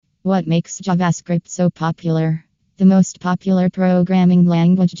What makes JavaScript so popular? The most popular programming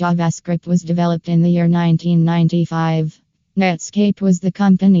language, JavaScript, was developed in the year 1995. Netscape was the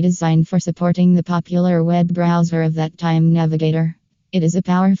company designed for supporting the popular web browser of that time, Navigator. It is a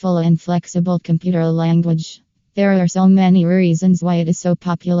powerful and flexible computer language. There are so many reasons why it is so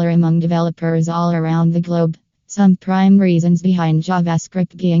popular among developers all around the globe. Some prime reasons behind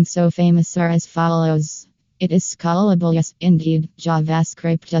JavaScript being so famous are as follows. It is scalable. Yes, indeed,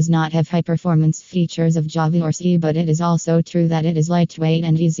 JavaScript does not have high performance features of Java or C, but it is also true that it is lightweight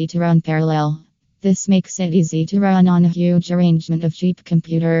and easy to run parallel. This makes it easy to run on a huge arrangement of cheap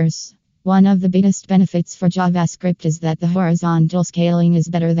computers. One of the biggest benefits for JavaScript is that the horizontal scaling is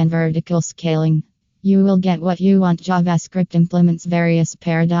better than vertical scaling. You will get what you want. JavaScript implements various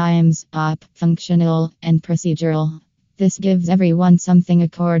paradigms, op, functional, and procedural. This gives everyone something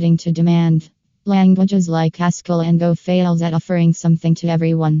according to demand. Languages like Haskell and Go fails at offering something to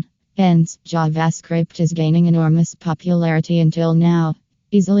everyone. Hence, JavaScript is gaining enormous popularity until now.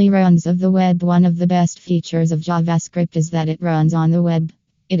 Easily runs of the web. One of the best features of JavaScript is that it runs on the web.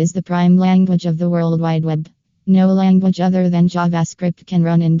 It is the prime language of the World Wide Web. No language other than JavaScript can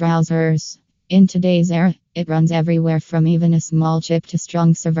run in browsers. In today's era, it runs everywhere from even a small chip to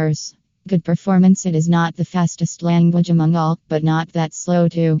strong servers. Good performance. It is not the fastest language among all, but not that slow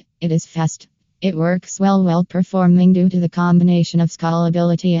too. It is fast. It works well performing due to the combination of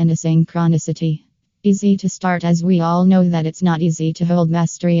scalability and asynchronicity. Easy to start. As we all know that it's not easy to hold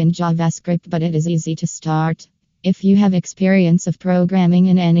mastery in JavaScript, but it is easy to start. If you have experience of programming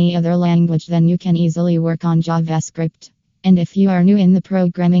in any other language, then you can easily work on JavaScript. And if you are new in the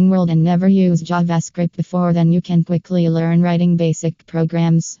programming world and never used JavaScript before, then you can quickly learn writing basic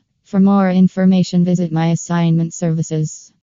programs. For more information, visit my assignment services.